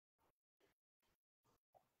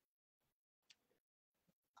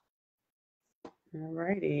All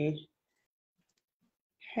righty.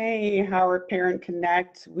 Hey, Howard Parent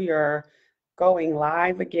Connect. We are going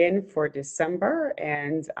live again for December,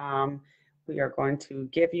 and we are going to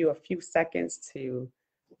give you a few seconds to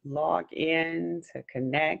log in, to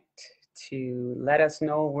connect, to let us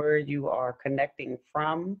know where you are connecting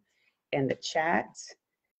from in the chat.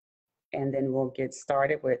 And then we'll get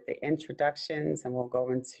started with the introductions and we'll go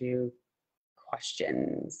into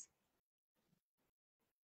questions.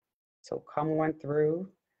 So come on through,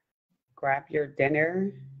 grab your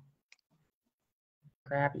dinner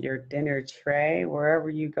tray, wherever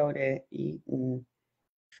you go to eat and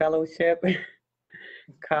fellowship,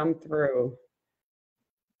 come through.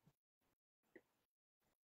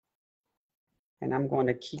 And I'm going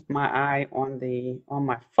to keep my eye on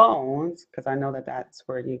my phones because I know that that's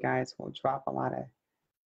where you guys will drop a lot of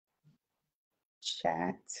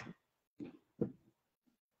chat.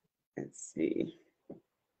 Let's see.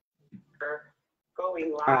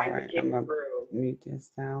 Going live. All right, I'm gonna mute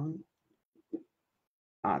this down.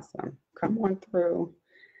 Awesome. Come on through.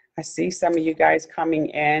 I see some of you guys coming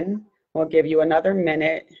in. We'll give you another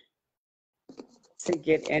minute to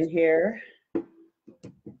get in here.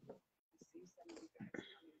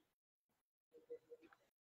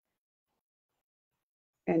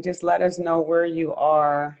 And just let us know where you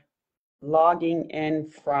are logging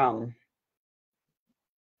in from.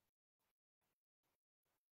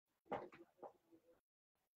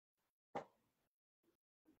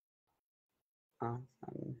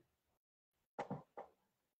 Awesome.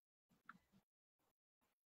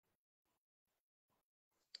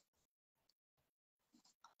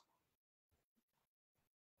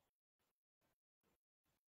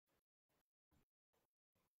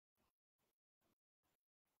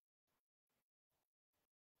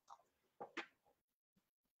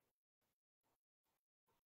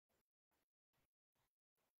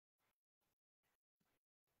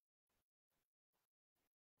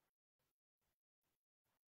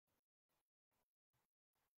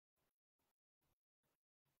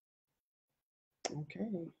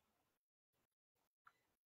 Okay.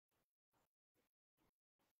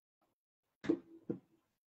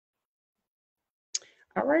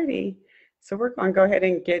 All righty. So we're going to go ahead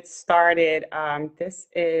and get started. This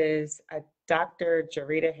is Dr.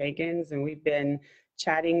 Jarita Hagans, and we've been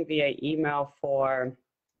chatting via email for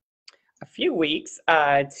a few weeks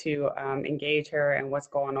to engage her and what's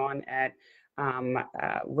going on at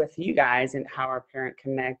with you guys and How Our Parent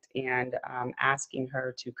Connect, and asking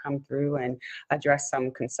her to come through and address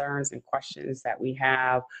some concerns and questions that we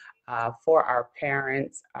have for our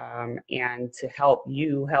parents, and to help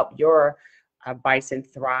your bison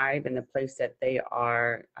thrive in the place that they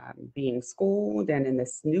are being schooled, and in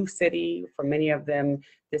this new city. For many of them,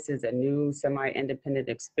 this is a new semi-independent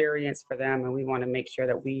experience for them, and we want to make sure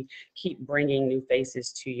that we keep bringing new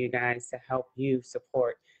faces to you guys to help you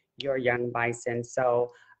support your young bison.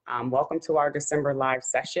 So welcome to our December live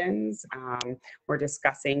sessions. We're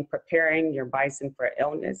discussing preparing your bison for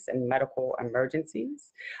illness and medical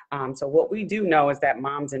emergencies. So what we do know is that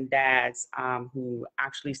moms and dads who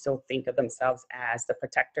actually still think of themselves as the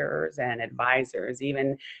protectors and advisors,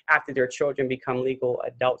 even after their children become legal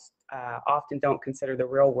adults, often don't consider the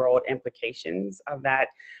real world implications of that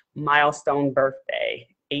milestone birthday.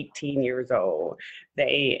 18 years old.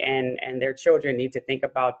 They and their children need to think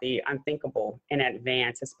about the unthinkable in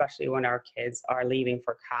advance, especially when our kids are leaving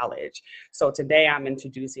for college. So today I'm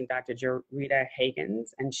introducing Dr. Jarita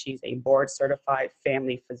Hagans, and she's a board certified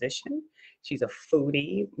family physician. She's a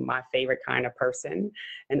foodie, my favorite kind of person,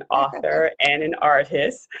 an author and an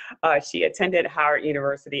artist. She attended Howard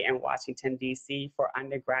University in Washington, D.C. for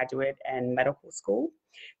undergraduate and medical school.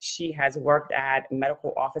 She has worked at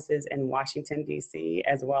medical offices in Washington, D.C.,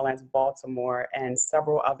 as well as Baltimore and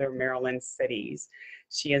several other Maryland cities.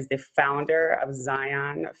 She is the founder of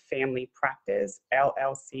Zion Family Practice,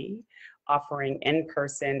 LLC, offering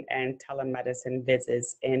in-person and telemedicine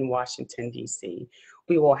visits in Washington, D.C.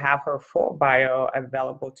 We will have her full bio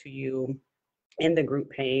available to you in the group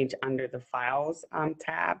page under the files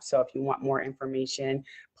tab. So if you want more information,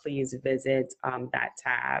 please visit that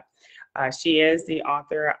tab. She is the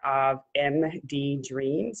author of MD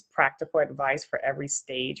Dreams, Practical Advice for Every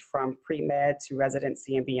Stage from Pre-Med to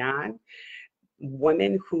Residency and Beyond.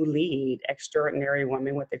 Women Who Lead, Extraordinary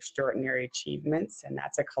Women with Extraordinary Achievements. And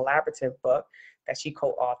that's a collaborative book that she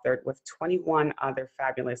co-authored with 21 other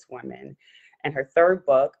fabulous women. And her third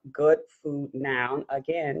book, Good Food Now,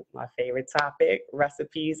 again, my favorite topic,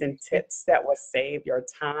 recipes and tips that will save your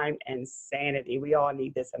time and sanity. We all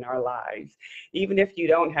need this in our lives, even if you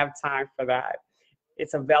don't have time for that.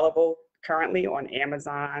 It's available currently on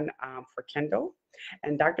Amazon for Kindle.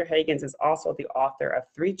 And Dr. Hagans is also the author of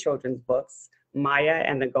 3 children's books, Maya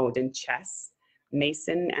and the Golden Chess,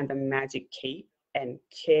 Mason and the Magic Cape, and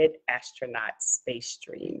Kid Astronaut Space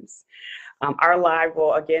Dreams. Our live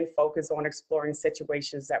will again focus on exploring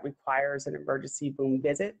situations that requires an emergency room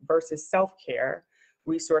visit versus self-care,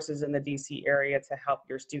 resources in the DC area to help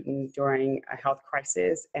your student during a health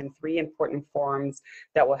crisis, and 3 important forums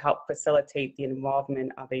that will help facilitate the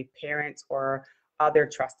involvement of a parent or other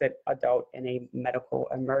trusted adult in a medical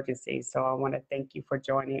emergency. So I want to thank you for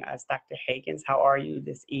joining us, Dr. Hagans. How are you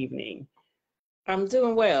this evening? I'm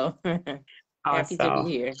doing well. Happy to be Awesome.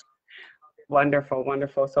 here. Wonderful,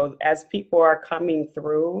 wonderful. So as people are coming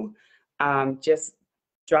through, just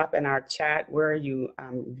drop in our chat where are you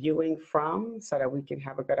viewing from so that we can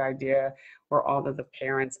have a good idea where all of the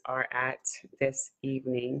parents are at this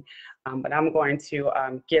evening. But I'm going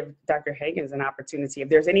to give Dr. Hagans an opportunity. If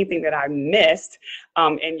there's anything that I missed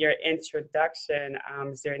in your introduction,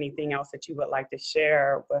 is there anything else that you would like to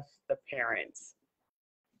share with the parents?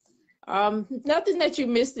 Nothing that you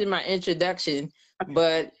missed in my introduction,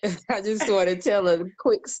 but I just want to tell a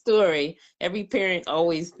quick story. Every parent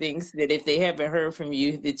always thinks that if they haven't heard from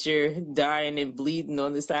you, that you're dying and bleeding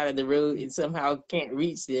on the side of the road and somehow can't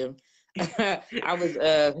reach them. I was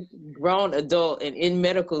a grown adult and in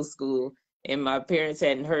medical school, and my parents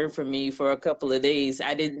hadn't heard from me for a couple of days.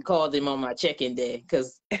 I didn't call them on my check-in day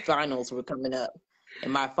because finals were coming up.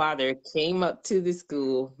 And my father came up to the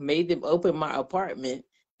school, made them open my apartment,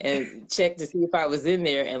 and checked to see if I was in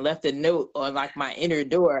there, and left a note on like my inner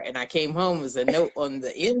door. And I came home, it was a note on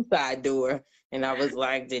the inside door. And I was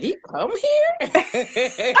like, did he come here?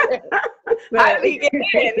 How did he get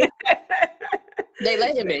in? They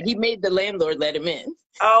let him in. He made the landlord let him in.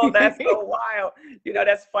 Oh, that's so wild. You know,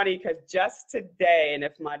 that's funny because just today, and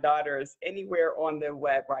if my daughter is anywhere on the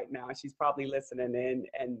web right now, she's probably listening in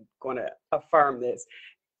and going to affirm this.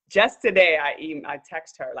 Just today, I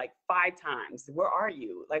text her like 5 times. Where are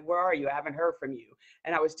you? Like, where are you? I haven't heard from you.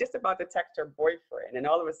 And I was just about to text her boyfriend. And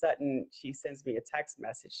all of a sudden, she sends me a text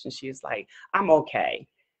message. And she's like, I'm okay.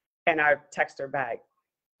 And I text her back,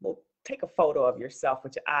 well, take a photo of yourself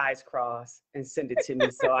with your eyes crossed and send it to me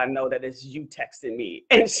so I know that it's you texting me.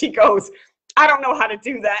 And she goes, I don't know how to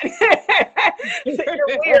do that.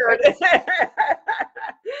 You're weird.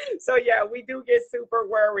 So yeah, we do get super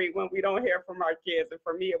worried when we don't hear from our kids. And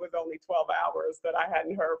for me, it was only 12 hours that I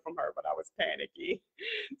hadn't heard from her, but I was panicky.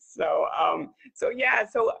 So, yeah,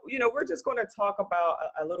 so, you know, we're just going to talk about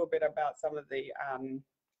a little bit about some of the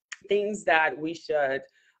things that we should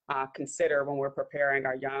consider when we're preparing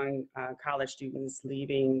our young college students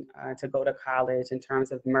leaving to go to college in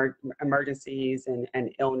terms of emergencies and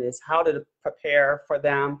illness, how to prepare for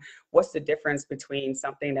them, what's the difference between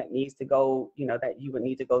something that needs to go, you know, that you would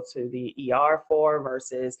need to go to the ER for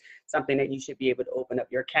versus something that you should be able to open up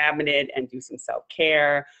your cabinet and do some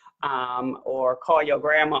self-care. Or call your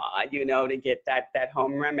grandma, you know, to get that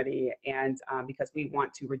home remedy. And because we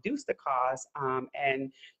want to reduce the cost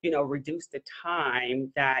and, you know, reduce the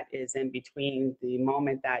time that is in between the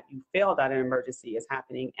moment that you feel that an emergency is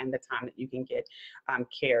happening and the time that you can get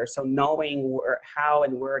care. So knowing how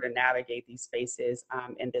and where to navigate these spaces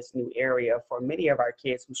in this new area for many of our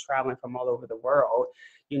kids who's traveling from all over the world,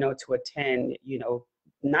 you know, to attend, you know,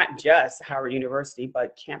 not just Howard University,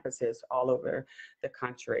 but campuses all over the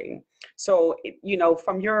country. So, you know,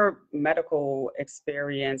 from your medical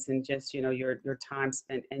experience and just, you know, your time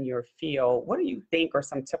spent in your field, what do you think are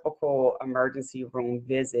some typical emergency room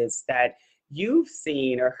visits that you've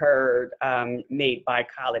seen or heard made by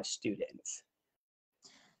college students?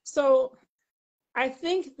 So I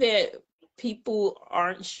think that people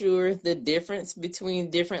aren't sure the difference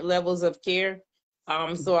between different levels of care.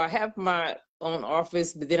 So I have my own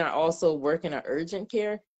office, but then I also work in an urgent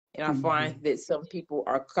care. And I find that some people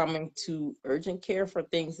are coming to urgent care for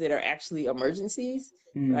things that are actually emergencies.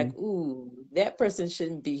 Like, ooh, that person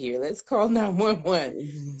shouldn't be here. Let's call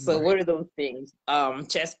 911. So what are those things?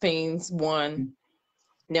 Chest pains, one.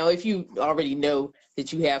 Now, if you already know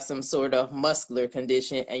that you have some sort of muscular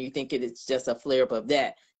condition and you think it's just a flare-up of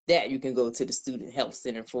that you can go to the student health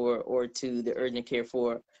center for or to the urgent care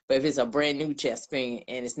for. But if it's a brand new chest pain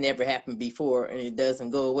and it's never happened before and it doesn't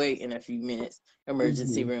go away in a few minutes,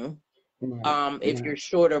 emergency room. If you're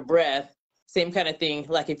short of breath, same kind of thing.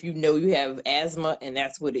 Like if you know you have asthma and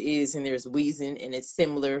that's what it is and there's wheezing and it's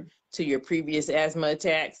similar to your previous asthma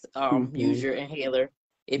attacks, use your inhaler.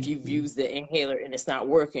 If you've used the inhaler and it's not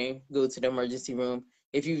working, go to the emergency room.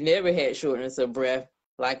 If you've never had shortness of breath,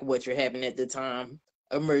 like what you're having at the time,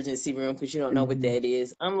 emergency room because you don't know what that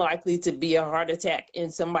is. Unlikely to be a heart attack in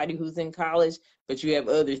somebody who's in college, but you have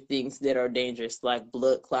other things that are dangerous, like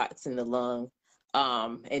blood clots in the lung.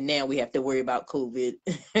 And now we have to worry about COVID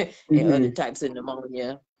and other types of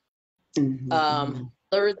pneumonia.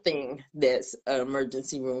 Third thing that's an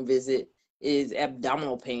emergency room visit is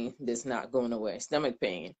abdominal pain that's not going away, stomach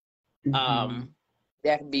pain.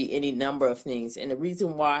 That could be any number of things. And the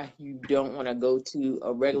reason why you don't want to go to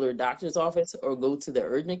a regular doctor's office or go to the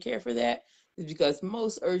urgent care for that is because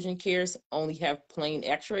most urgent cares only have plain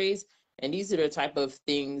x-rays. And these are the type of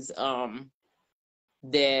things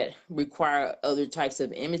that require other types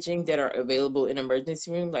of imaging that are available in emergency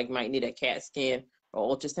room, like might need a CAT scan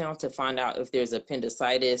or ultrasound to find out if there's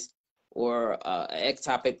appendicitis or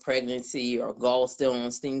ectopic pregnancy or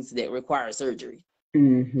gallstones, things that require surgery.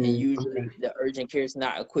 And usually the urgent care is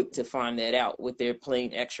not equipped to find that out with their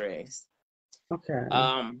plain x-rays.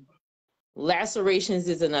 Lacerations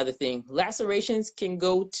is another thing. Lacerations can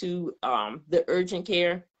go to the urgent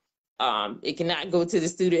care. It cannot go to the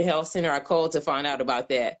student health center. I called to find out about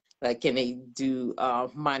that. Like, can they do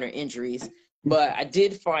minor injuries? But I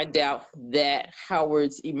did find out that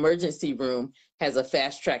Howard's emergency room has a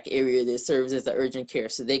fast track area that serves as the urgent care.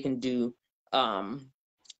 So they can do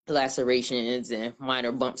lacerations and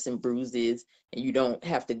minor bumps and bruises, and you don't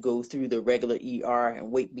have to go through the regular ER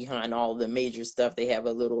and wait behind all the major stuff. They have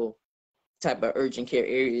a little type of urgent care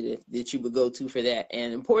area that you would go to for that.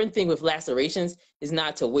 And the important thing with lacerations is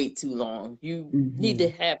not to wait too long. You need to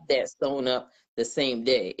have that sewn up the same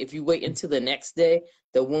day. If you wait until the next day,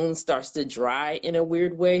 the wound starts to dry in a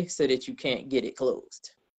weird way so that you can't get it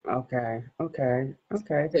closed. Okay.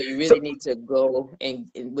 So you really need to go and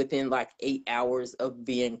within like 8 hours of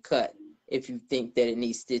being cut if you think that it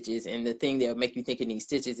needs stitches. And the thing that will make you think it needs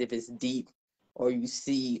stitches if it's deep or you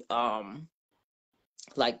see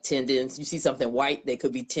like tendons, you see something white that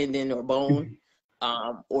could be tendon or bone,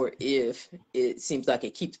 or if it seems like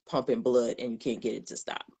it keeps pumping blood and you can't get it to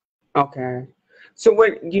stop. Okay. So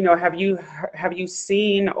what, have you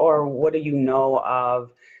seen, or what do you know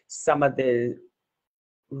of some of the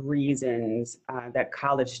reasons that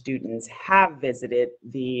college students have visited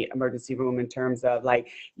the emergency room in terms of like,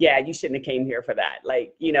 yeah, you shouldn't have came here for that.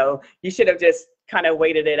 Like, you should have just kind of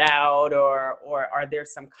waited it out, or are there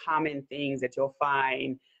some common things that you'll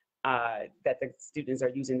find that the students are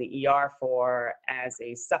using the ER for as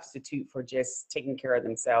a substitute for just taking care of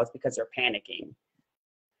themselves because they're panicking?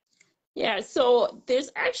 Yeah, so there's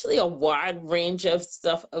actually a wide range of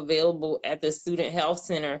stuff available at the Student Health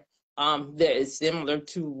Center that is similar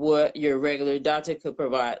to what your regular doctor could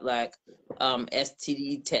provide, like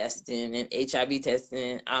STD testing and HIV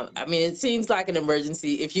testing. I mean, it seems like an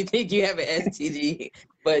emergency if you think you have an STD,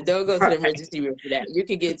 but don't go to the emergency room for that. You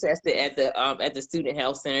can get tested at the Student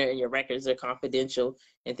Health Center, and your records are confidential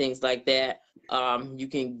and things like that. You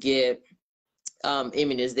can get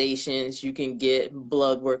immunizations, you can get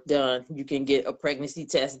blood work done, you can get a pregnancy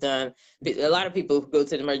test done. A lot of people go to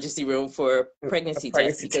the emergency room for pregnancy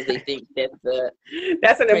tests because they think that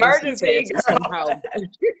that's an emergency,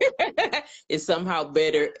 is somehow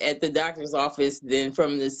better at the doctor's office than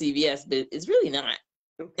from the CVS, but it's really not.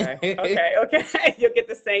 Okay. You'll get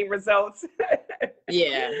the same results.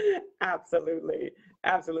 Yeah.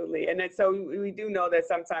 Absolutely. And then, so we do know that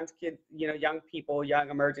sometimes kids, young people, young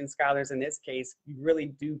emerging scholars in this case, really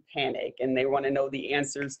do panic, and they want to know the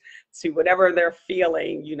answers to whatever they're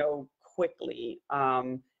feeling, quickly,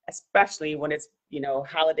 especially when it's,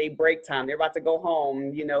 holiday break time. They're about to go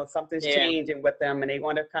home, something's changing with them, and they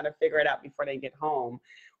want to kind of figure it out before they get home.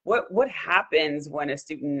 What happens when a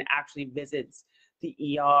student actually visits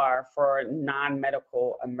the ER for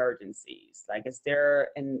non-medical emergencies? Like, is there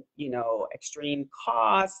an, extreme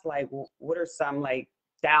cost? Like, what are some like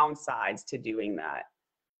downsides to doing that?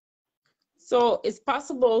 So it's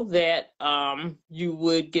possible that you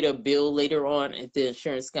would get a bill later on if the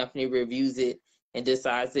insurance company reviews it and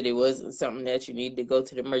decides that it wasn't something that you need to go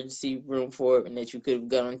to the emergency room for, and that you could have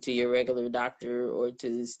gone to your regular doctor or to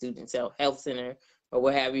the student's health center or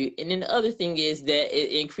what have you. And then the other thing is that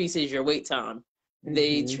it increases your wait time.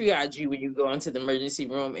 They triage you when you go into the emergency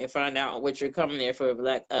room and find out what you're coming there for.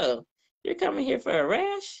 Like, oh, you're coming here for a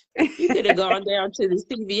rash? You could have gone down to the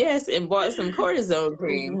CVS and bought some cortisone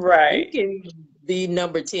cream. Right. You can be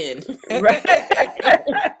number 10. Right.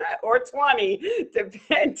 Or 20,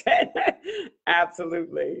 depending.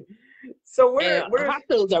 Absolutely. So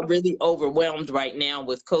hospitals are really overwhelmed right now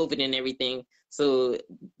with COVID and everything. So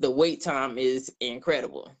the wait time is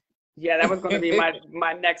incredible. Yeah, that was going to be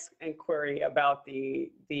my next inquiry about the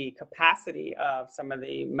capacity of some of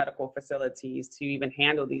the medical facilities to even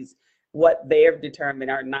handle these what they've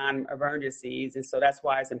determined are non-emergencies. And so that's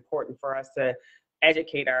why it's important for us to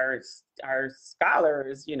educate our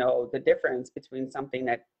scholars, you know, the difference between something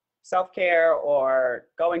that self-care or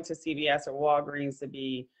going to CVS or Walgreens to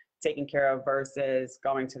be taken care of versus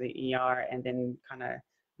going to the ER and then kind of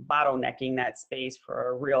bottlenecking that space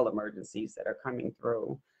for real emergencies that are coming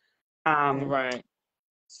through. Right.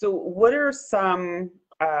 So what are some,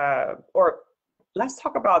 or let's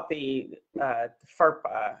talk about the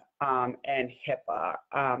FERPA and HIPAA.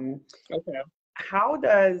 Okay. How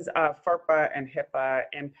does FERPA and HIPAA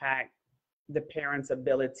impact the parents'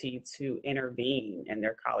 ability to intervene in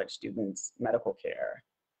their college students' medical care?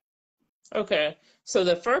 Okay, so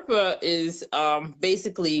the FERPA is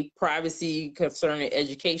basically privacy concerning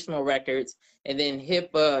educational records, and then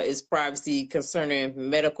HIPAA is privacy concerning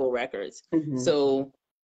medical records. Mm-hmm. So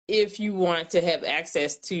if you want to have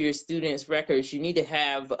access to your students' records, you need to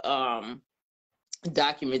have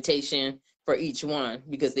documentation for each one,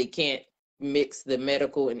 because they can't mix the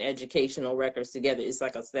medical and educational records together. It's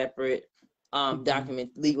like a separate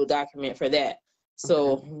document, legal document for that.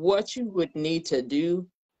 So what you would need to do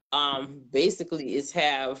basically is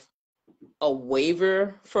have a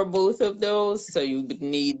waiver for both of those. So you would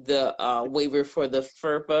need the waiver for the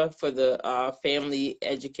FERPA, for the family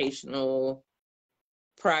educational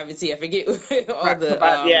privacy. I forget all the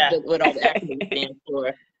what all the acronyms stand for.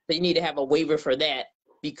 So you need to have a waiver for that,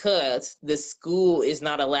 because the school is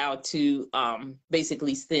not allowed to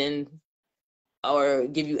basically send or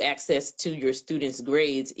give you access to your students'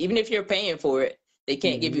 grades. Even if you're paying for it, they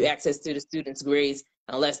can't give you access to the students' grades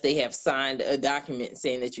unless they have signed a document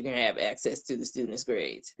saying that you can have access to the students'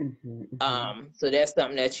 grades. So that's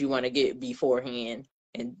something that you want to get beforehand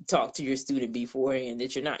and talk to your student beforehand,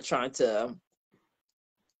 that you're not trying to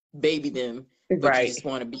baby them, but you just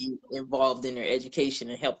want to be involved in their education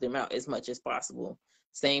and help them out as much as possible.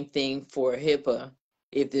 Same thing for HIPAA.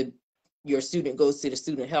 If your student goes to the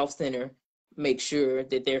student health center, make sure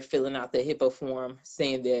that they're filling out the HIPAA form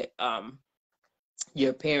saying that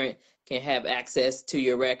your parent can have access to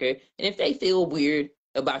your record. And if they feel weird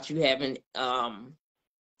about you having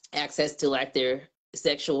access to like their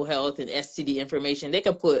sexual health and STD information, they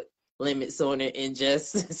can put limits on it and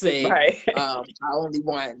just say, I only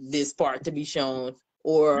want this part to be shown.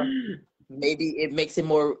 Or maybe it makes it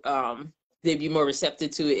more, they'd be more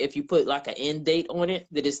receptive to it if you put like an end date on it,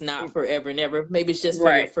 that it's not forever and ever. Maybe it's just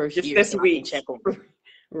for your first just year. This week. Check on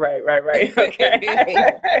Right.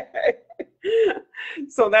 Okay.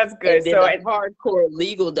 So that's good. And then so the hardcore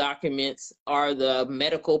legal documents are the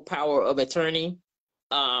medical power of attorney.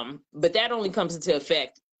 But that only comes into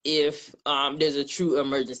effect if there's a true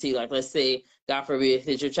emergency. Like, let's say, God forbid,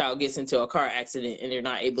 that your child gets into a car accident and they're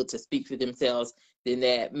not able to speak for themselves, then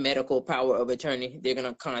that medical power of attorney, they're going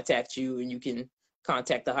to contact you, and you can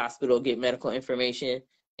contact the hospital, get medical information.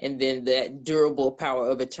 And then that durable power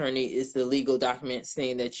of attorney is the legal document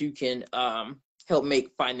saying that you can help make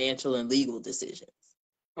financial and legal decisions.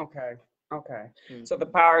 Okay. So the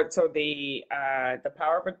power, the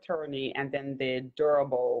power of attorney, and then the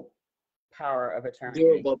durable power of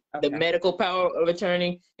attorney. The medical power of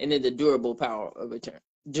attorney, and then the durable power of attorney.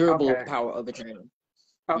 Power of attorney.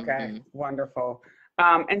 Okay, wonderful.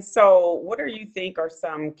 And so what do you think are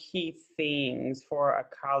some key things for a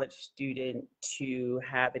college student to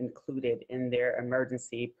have included in their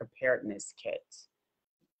emergency preparedness kit?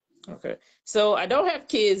 Okay, so I don't have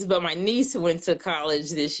kids, but my niece went to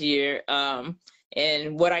college this year.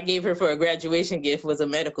 And what I gave her for a graduation gift was a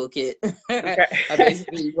medical kit. I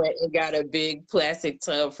basically went and got a big plastic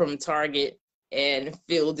tub from Target and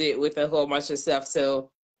filled it with a whole bunch of stuff.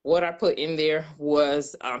 So what I put in there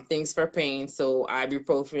was things for pain. So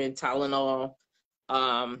ibuprofen, Tylenol.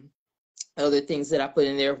 Other things that I put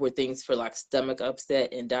in there were things for like stomach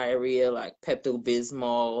upset and diarrhea, like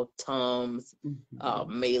Pepto-Bismol, Tums,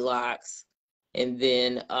 Maalox, and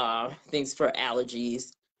then things for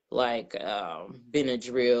allergies, like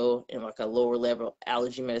Benadryl and like a lower level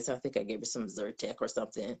allergy medicine. I think I gave her some Zyrtec or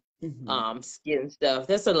something. Skin stuff.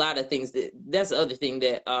 That's a lot of things. That's the other thing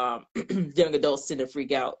that young adults tend to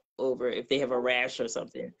freak out over if they have a rash or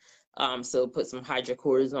something. So put some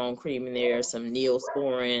hydrocortisone cream in there, some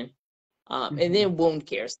Neosporin, and then wound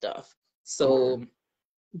care stuff. So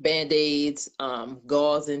Band-Aids,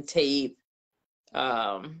 gauze and tape.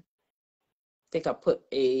 I think I put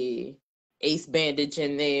a ACE bandage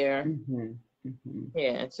in there.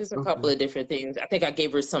 Yeah, it's just a couple of different things. I think I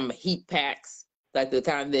gave her some heat packs, like the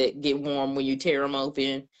kind that get warm when you tear them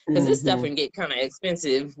open. Because this stuff can get kind of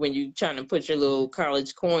expensive when you're trying to put your little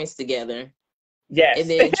college coins together. Yes. And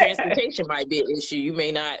then transportation might be an issue. You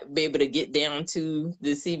may not be able to get down to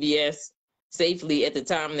the CVS safely at the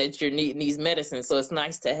time that you're needing these medicines. So it's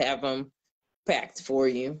nice to have them packed for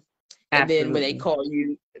you. And then when they Absolutely. call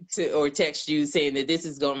you or text you saying that this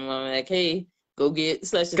is going on, like, hey, go get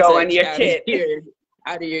such and Go in such your kit.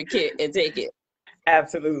 out of your kit and take it.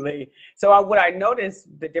 Absolutely. So what I noticed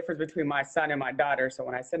the difference between my son and my daughter. So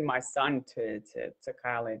when I sent my son to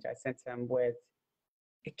college, I sent him with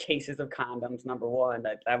cases of condoms. Number one,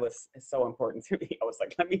 that was so important to me. I was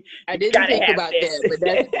like, I you didn't gotta think have about this.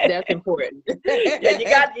 that, but that's important. Yeah,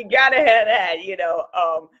 you gotta have that, you know.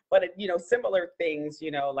 But you know, similar things,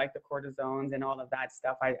 you know, like the cortisones and all of that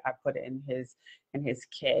stuff, I put in his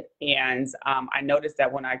kit. And I noticed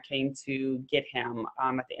that when I came to get him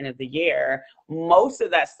at the end of the year, most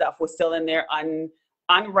of that stuff was still in there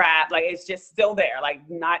unwrapped, like it's just still there, like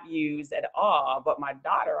not used at all. But my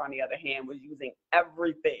daughter, on the other hand, was using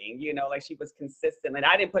everything, you know, like she was consistent. And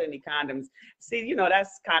I didn't put any condoms. See, you know,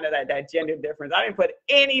 that's kind of that gender difference. I didn't put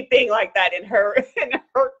anything like that in her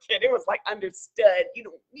kit. It was like understood, you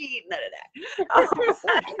don't need none of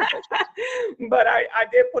that. But I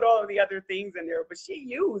did put all of the other things in there. But she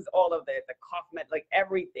used all of the cough med, like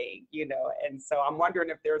everything, you know. And so I'm wondering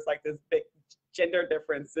if there's like this big gender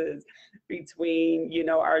differences between, you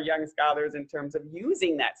know, our young scholars in terms of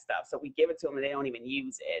using that stuff. So we give it to them and they don't even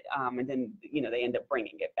use it. And then, you know, they end up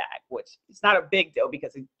bringing it back, which it's not a big deal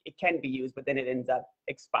because it can be used, but then it ends up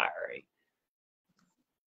expiring.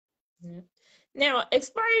 Now,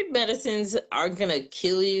 expired medicines are going to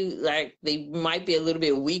kill you. Like, they might be a little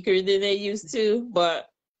bit weaker than they used to, but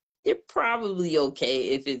they're probably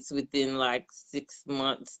okay if it's within like 6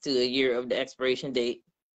 months to a year of the expiration date.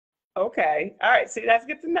 Okay. All right. See, that's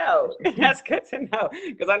good to know. That's good to know.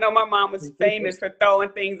 Because I know my mom was famous for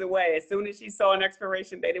throwing things away. As soon as she saw an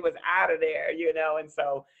expiration date, it was out of there, you know. And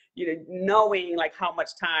so, you know, knowing like how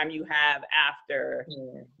much time you have after,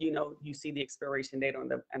 you know, you see the expiration date on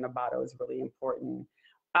the bottle is really important.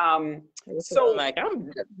 So like,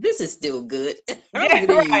 this is still good. Yeah,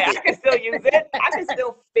 right. I can still use it. I can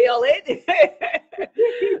still feel it.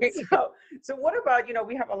 So what about, you know,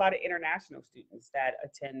 we have a lot of international students that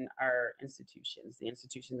attend our institutions, the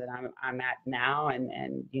institution that I'm at now, and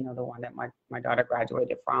you know, the one that my daughter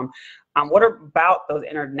graduated from. What about those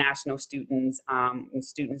international students and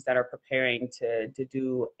students that are preparing to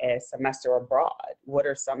do a semester abroad? What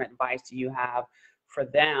are some advice do you have for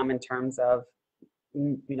them in terms of,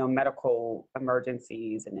 you know, medical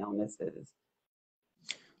emergencies and illnesses?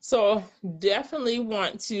 So definitely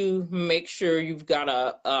want to make sure you've got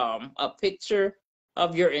a picture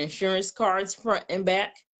of your insurance cards front and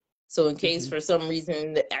back. So in case for some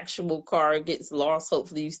reason the actual card gets lost,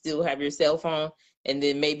 hopefully you still have your cell phone, and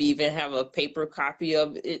then maybe even have a paper copy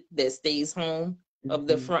of it that stays home of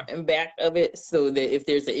the front and back of it, so that if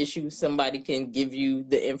there's an issue, somebody can give you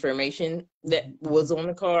the information that was on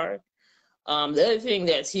the card. The other thing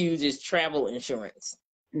that's huge is travel insurance.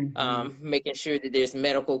 Making sure that there's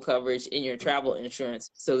medical coverage in your travel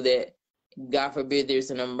insurance, so that, God forbid, there's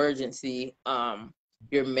an emergency,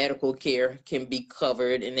 your medical care can be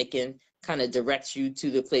covered and they can kind of direct you to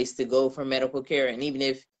the place to go for medical care. And even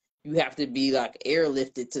if you have to be like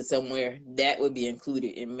airlifted to somewhere, that would be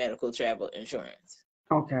included in medical travel insurance.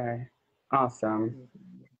 Okay, awesome.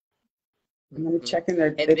 Let me check in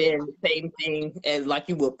And then same thing as like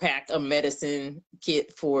you would pack a medicine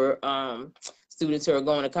kit for students who are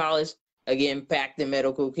going to college. Again, pack the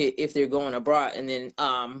medical kit if they're going abroad. And then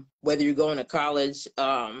whether you're going to college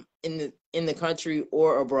in the country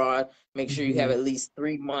or abroad, make sure you have at least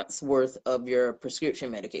 3 months worth of your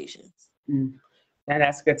prescription medications. And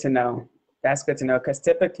that's good to know. That's good to know, because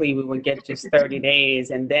typically we would get just 30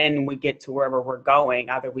 days and then we get to wherever we're going.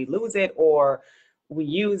 Either we lose it or we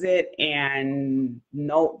use it and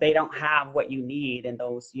no, they don't have what you need in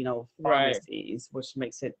those, you know, pharmacies, which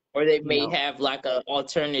makes it. Or they may have like an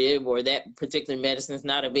alternative, or that particular medicine is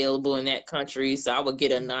not available in that country. So I would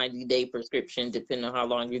get a 90-day prescription depending on how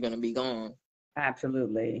long you're going to be gone.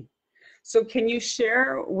 Absolutely. So can you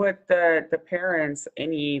share with the parents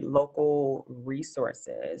any local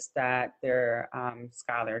resources that their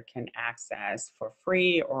scholar can access for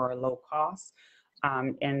free or low cost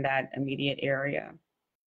in that immediate area?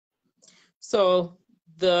 So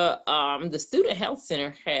the Student Health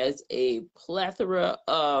Center has a plethora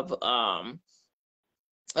of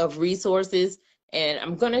resources, and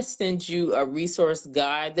I'm going to send you a resource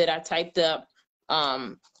guide that I typed up.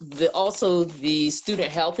 Also the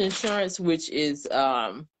student health insurance, which is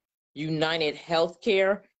United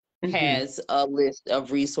Healthcare, has a list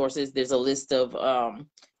of resources. There's a list of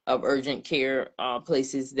urgent care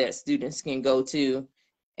places that students can go to.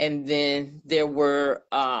 And then there were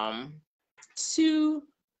 2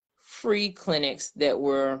 free clinics that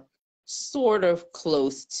were sort of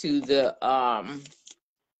close to the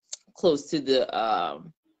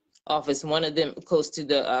office. One of them close to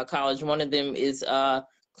the college. One of them is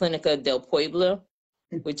Clinica del Pueblo,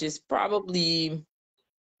 which is probably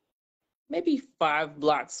maybe 5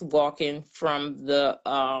 blocks walking from the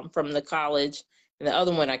college. And the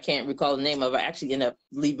other one I can't recall the name of. I actually end up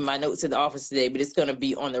leaving my notes in the office today, but it's going to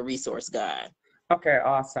be on the resource guide. Okay,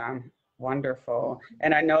 awesome. Wonderful.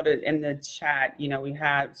 And I know that in the chat, we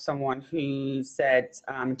had someone who said,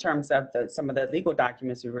 in terms of some of the legal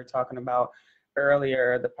documents we were talking about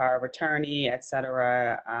earlier, the power of attorney, et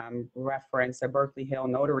cetera, reference a Berkeley Hill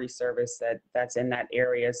notary service that's in that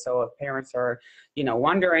area. So if parents are,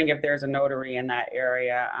 wondering if there's a notary in that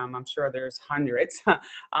area, I'm sure there's hundreds,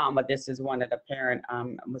 but this is one that a parent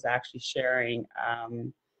was actually sharing.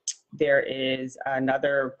 There is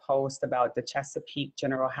another post about the Chesapeake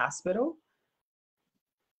General Hospital.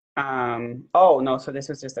 Oh, no, so this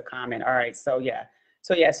was just a comment. All right, so yeah.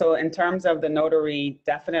 So in terms of the notary,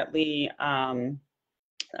 definitely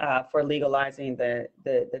for legalizing the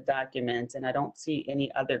documents, and I don't see any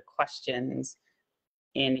other questions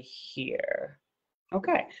in here.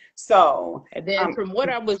 Okay, so. And then from what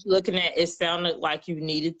I was looking at, it sounded like you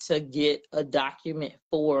needed to get a document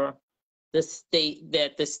for the state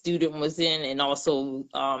that the student was in, and also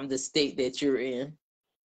the state that you're in.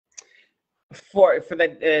 For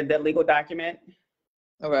the legal document?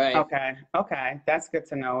 All right. Okay, that's good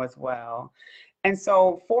to know as well. And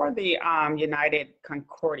so for the United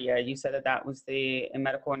Concordia, you said that was the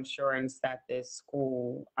medical insurance that this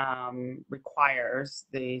school requires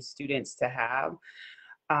the students to have.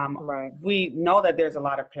 Right. We know that there's a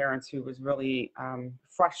lot of parents who was really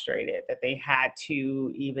frustrated that they had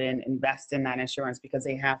to even invest in that insurance because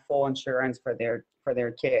they have full insurance for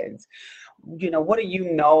their kids. What do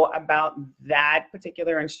you know about that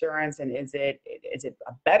particular insurance, and is it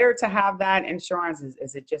better to have that insurance?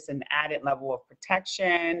 Is it just an added level of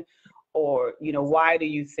protection, or why do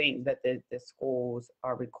you think that the schools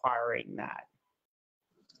are requiring that?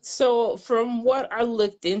 So from what I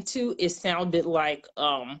looked into, it sounded like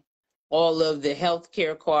all of the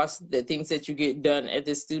healthcare costs, the things that you get done at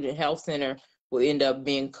the student health center, will end up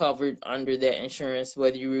being covered under that insurance,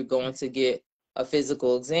 whether you were going to get a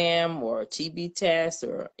physical exam or a TB test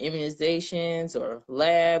or immunizations or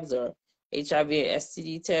labs or HIV and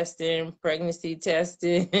STD testing, pregnancy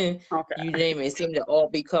testing, Okay. you name it. It seemed to all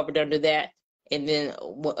be covered under that. And then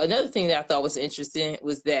another thing that I thought was interesting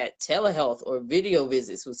was that telehealth or video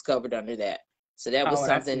visits was covered under that. So that was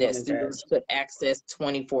something that students could access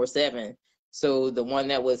 24/7. So the one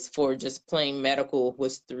that was for just plain medical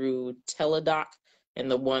was through Teledoc, and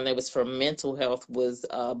the one that was for mental health was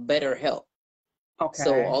BetterHelp. Okay.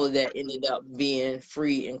 So all of that ended up being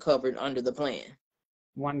free and covered under the plan.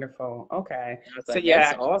 Wonderful. Okay. So yeah,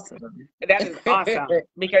 that's awesome. That is awesome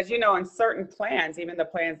because in certain plans, even the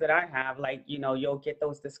plans that I have, like you'll get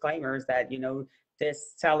those disclaimers that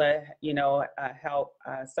this health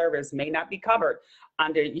service may not be covered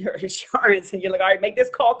under your insurance, and you're like, all right, make this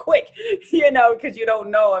call quick, because you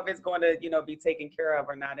don't know if it's going to be taken care of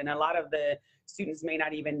or not. And a lot of the students may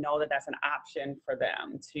not even know that that's an option for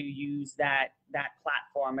them to use that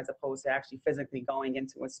platform as opposed to actually physically going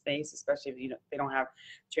into a space, especially if they don't have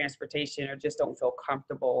transportation or just don't feel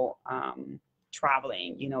comfortable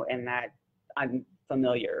traveling, in that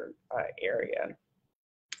unfamiliar area.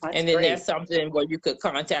 And then that's something where you could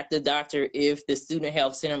contact the doctor if the student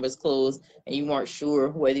health center was closed and you weren't sure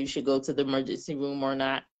whether you should go to the emergency room or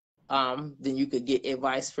not. Then you could get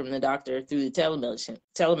advice from the doctor through the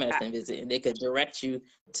telemedicine visit, and they could direct you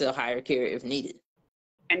to higher care if needed.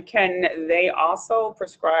 And can they also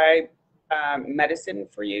prescribe medicine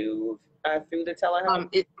for you through the telehealth?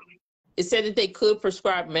 It said that they could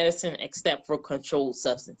prescribe medicine except for controlled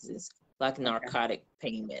substances like narcotic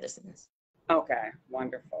pain medicines. Okay,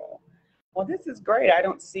 wonderful. Well, this is great. I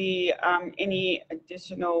don't see any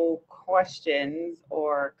additional questions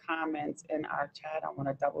or comments in our chat. I want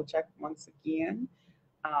to double check once again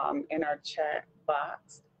in our chat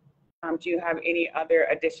box. Do you have any other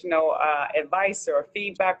additional advice or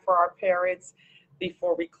feedback for our parents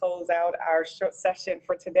before we close out our short session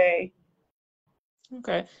for today?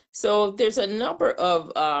 Okay, so there's a number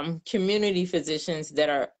of community physicians that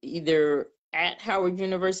are either at Howard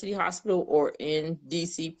University Hospital or in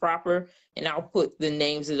DC proper, and I'll put the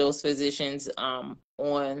names of those physicians on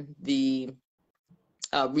the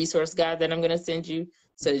resource guide that I'm going to send you,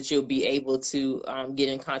 so that you'll be able to get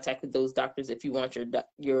in contact with those doctors if you want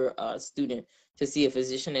your student to see a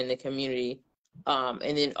physician in the community.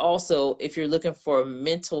 And then also, if you're looking for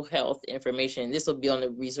mental health information, this will be on the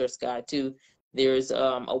resource guide too. There's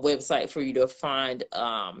a website for you to find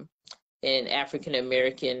and African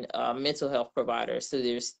American mental health providers. So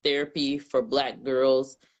there's therapy for Black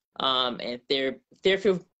girls, and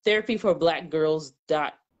therapy for Black girls.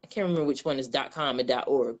 I can't remember which one is .com and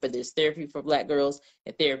 .org, but there's therapy for Black girls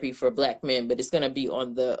and therapy for Black men. But it's going to be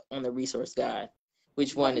on the resource guide,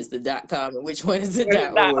 which one is the .com and which one is the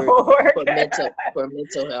 .org for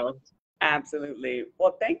mental health. Absolutely.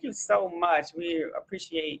 Well, thank you so much. We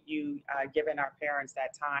appreciate you giving our parents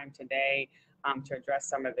that time today to address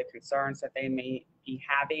some of the concerns that they may be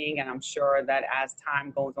having. And I'm sure that as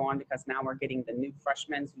time goes on, because now we're getting the new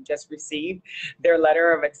freshmen who just received their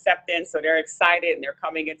letter of acceptance. So they're excited and they're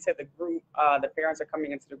coming into the group. The parents are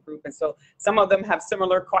coming into the group. And so some of them have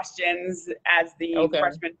similar questions as the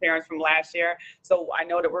freshman parents from last year. So I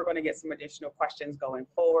know that we're going to get some additional questions going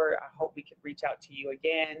forward. I hope we can reach out to you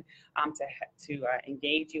again to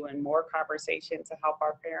engage you in more conversation to help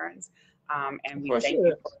our parents. And we thank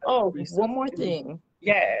you for one more thing.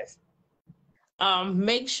 Yes.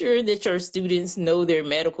 Make sure that your students know their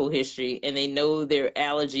medical history and they know their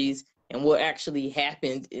allergies and what actually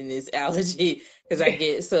happened in this allergy. Because I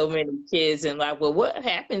get so many kids and like, well, what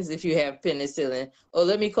happens if you have penicillin? Oh,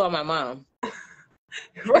 let me call my mom.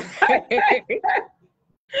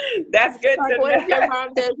 That's good to know. What if your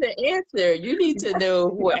mom doesn't answer? You need to know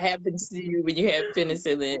what happens to you when you have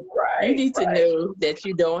penicillin. Right, you need to know that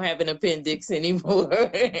you don't have an appendix anymore.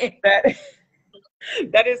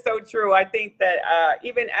 That is so true. I think that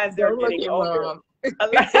even as they're getting older, a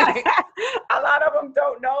lot of them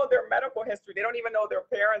don't know their medical history. They don't even know their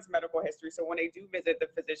parents' medical history. So when they do visit the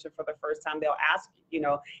physician for the first time, they'll ask,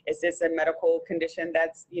 is this a medical condition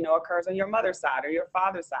that's, occurs on your mother's side or your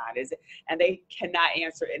father's side? Is it? And they cannot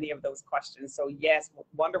answer any of those questions. So yes,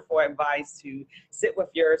 wonderful advice to sit with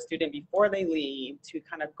your student before they leave to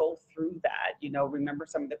kind of go through that, remember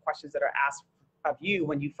some of the questions that are asked of you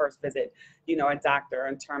when you first visit, a doctor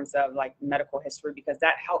in terms of like medical history, because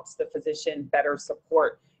that helps the physician better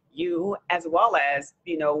support you, as well as,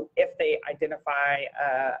 if they identify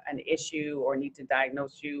an issue or need to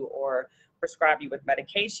diagnose you or prescribe you with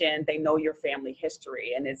medication, they know your family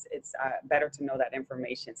history. And it's better to know that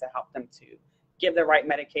information to help them to give the right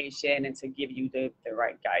medication and to give you the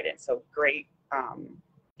right guidance. So great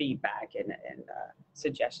feedback and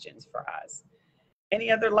suggestions for us. Any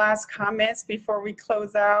other last comments before we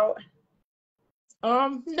close out?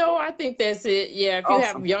 No, I think that's it. Yeah, if you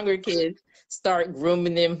have younger kids, start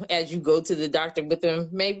grooming them as you go to the doctor with them,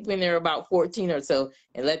 maybe when they're about 14 or so,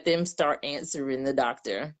 and let them start answering the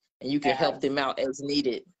doctor, and you can help them out as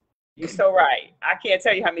needed. You're so right. I can't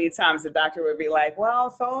tell you how many times the doctor would be like,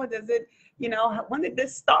 well, so does it, when did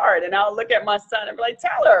this start? And I'll look at my son and be like,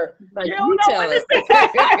 tell her. Like, you don't know when this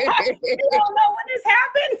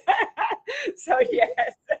happened? So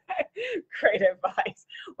yes, great advice.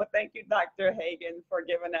 Well, thank you, Dr. Hagan, for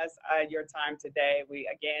giving us your time today. We,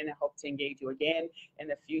 again, hope to engage you again in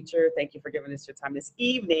the future. Thank you for giving us your time this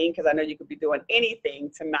evening, because I know you could be doing anything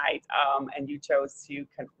tonight, and you chose to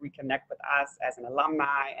reconnect with us as an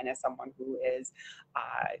alumni and as someone who is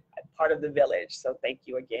part of the village. So thank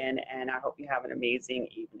you again, and I hope you have an amazing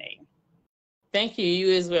evening. Thank you.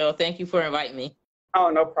 You as well. Thank you for inviting me. Oh,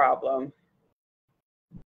 no problem.